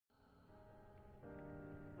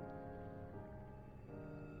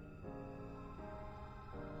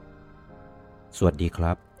สวัสดีค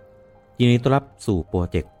รับยินดีต้อนรับสู่โปร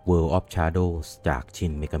เจกต์ World of Shadows จากชิ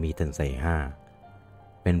นเมกามิเทนไซ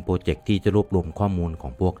5เป็นโปรเจกต์ที่จะรวบรวมข้อมูลขอ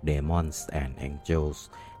งพวก Demons and Angels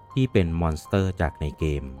ที่เป็นมอนสเตอร์จากในเก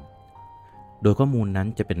มโดยข้อมูลนั้น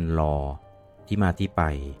จะเป็นลอที่มาที่ไป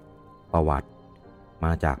ประวัติม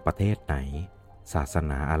าจากประเทศไหนศาส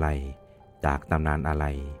นาอะไรจากตำนานอะไร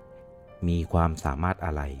มีความสามารถอ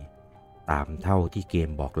ะไรตามเท่าที่เกม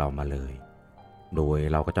บอกเรามาเลยโดย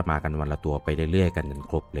เราก็จะมากันวันละตัวไปเรื่อยๆกันจน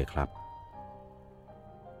ครบเลยครับ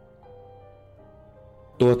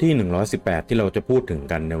ตัวที่118ที่เราจะพูดถึง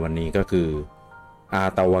กันในวันนี้ก็คืออา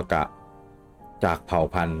ตาวกะจากเผ่า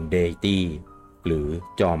พันธุ์เดตี้หรือ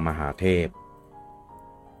จอมมหาเทพ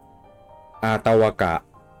อาตาวกะ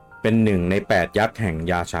เป็นหนึ่งใน8ยักษ์แห่ง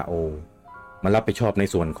ยาชาโอมารับผิดชอบใน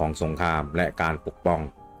ส่วนของสงครามและการปกป้อง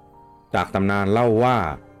จากตำนานเล่าว่า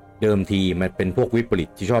เดิมทีมันเป็นพวกวิปริต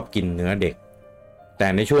ที่ชอบกินเนื้อเด็กแต่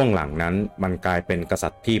ในช่วงหลังนั้นมันกลายเป็นกษั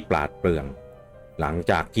ตริย์ที่ปราดเปรื่องหลัง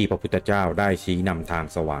จากที่พระพุทธเจ้าได้ชี้นำทาง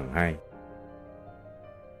สว่างให้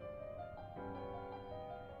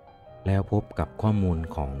แล้วพบกับข้อมูล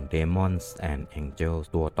ของ Demons and Angels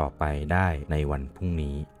ตัวต่อไปได้ในวันพรุ่ง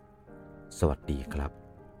นี้สวัสดีครับ